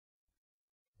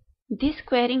This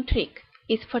squaring trick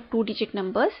is for two-digit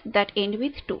numbers that end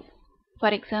with 2. For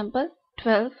example,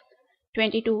 12,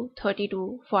 22,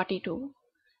 32, 42,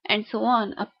 and so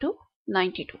on up to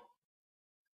 92.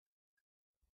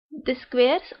 The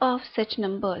squares of such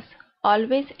numbers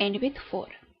always end with 4.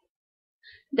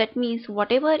 That means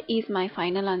whatever is my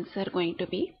final answer going to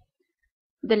be,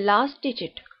 the last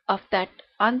digit of that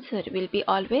answer will be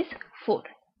always 4.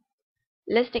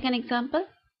 Let's take an example.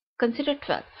 Consider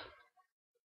 12.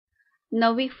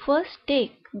 Now we first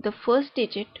take the first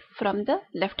digit from the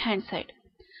left hand side.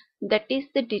 That is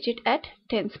the digit at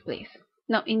tens place.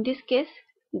 Now in this case,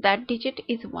 that digit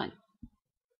is 1.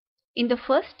 In the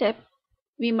first step,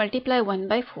 we multiply 1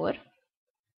 by 4.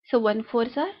 So 1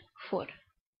 4s are 4.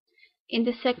 In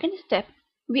the second step,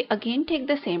 we again take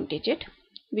the same digit,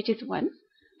 which is 1,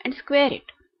 and square it.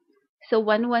 So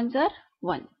 1 1s are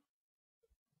 1.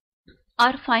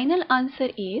 Our final answer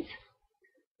is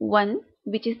 1,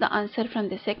 which is the answer from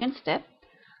the second step,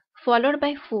 followed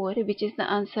by 4, which is the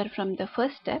answer from the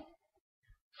first step,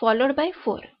 followed by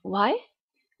 4. Why?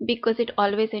 Because it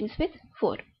always ends with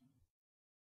 4.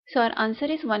 So our answer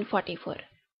is 144.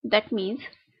 That means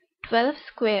 12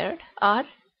 squared are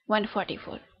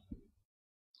 144.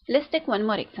 Let's take one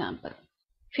more example.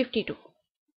 52.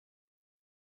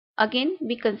 Again,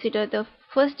 we consider the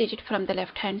first digit from the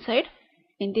left hand side.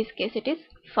 In this case, it is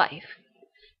 5.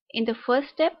 In the first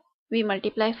step, we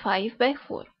multiply 5 by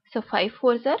 4. So 5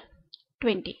 4s are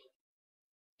 20.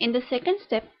 In the second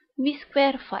step, we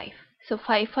square 5. So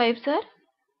 5 5s are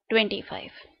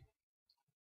 25.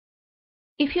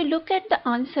 If you look at the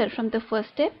answer from the first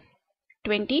step,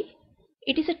 20,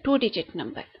 it is a two-digit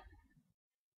number.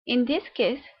 In this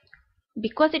case,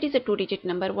 because it is a two-digit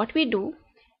number, what we do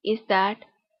is that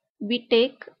we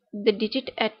take the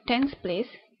digit at tens place,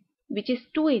 which is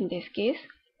 2 in this case,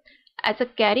 as a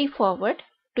carry forward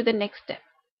to the next step.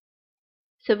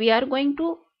 So we are going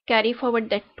to carry forward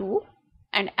that 2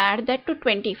 and add that to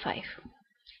 25.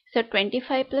 So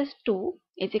 25 plus 2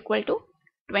 is equal to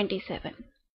 27.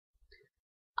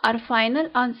 Our final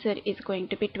answer is going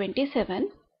to be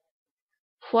 27,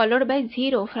 followed by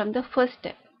 0 from the first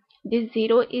step. This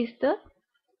 0 is the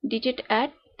digit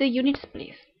at the units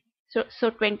place. So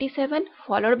 27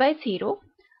 followed by 0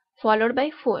 followed by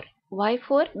 4. Why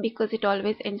 4? Because it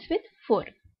always ends with 4.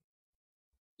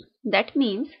 That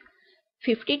means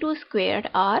 52 squared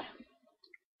are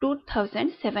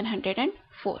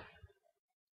 2704.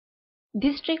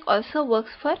 This trick also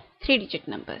works for three-digit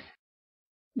numbers,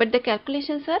 but the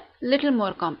calculations are little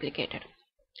more complicated.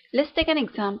 Let's take an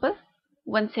example,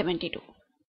 172.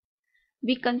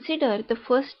 We consider the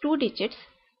first two digits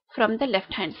from the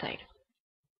left hand side.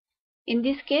 In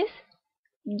this case,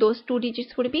 those two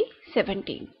digits would be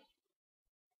 17.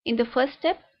 In the first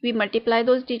step, we multiply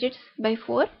those digits by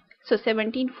 4. So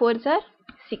 17 4s are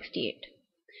 68.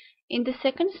 In the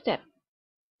second step,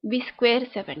 we square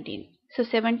 17. So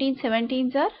 17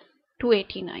 17s are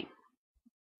 289.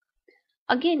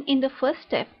 Again, in the first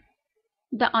step,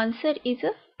 the answer is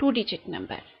a two-digit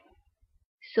number.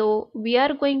 So we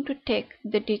are going to take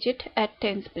the digit at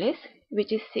tens place,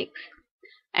 which is 6,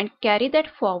 and carry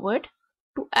that forward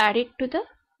to add it to the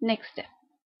next step.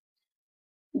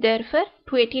 Therefore,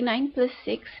 289 plus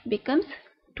 6 becomes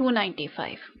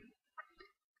 295.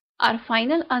 Our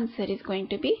final answer is going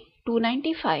to be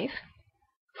 295,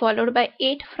 followed by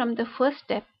 8 from the first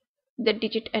step, the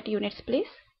digit at units place,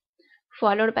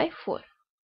 followed by 4.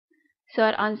 So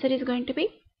our answer is going to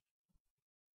be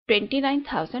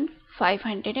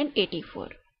 29,584.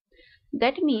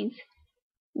 That means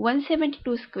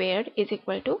 172 squared is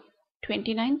equal to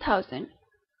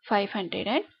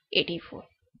 29,584.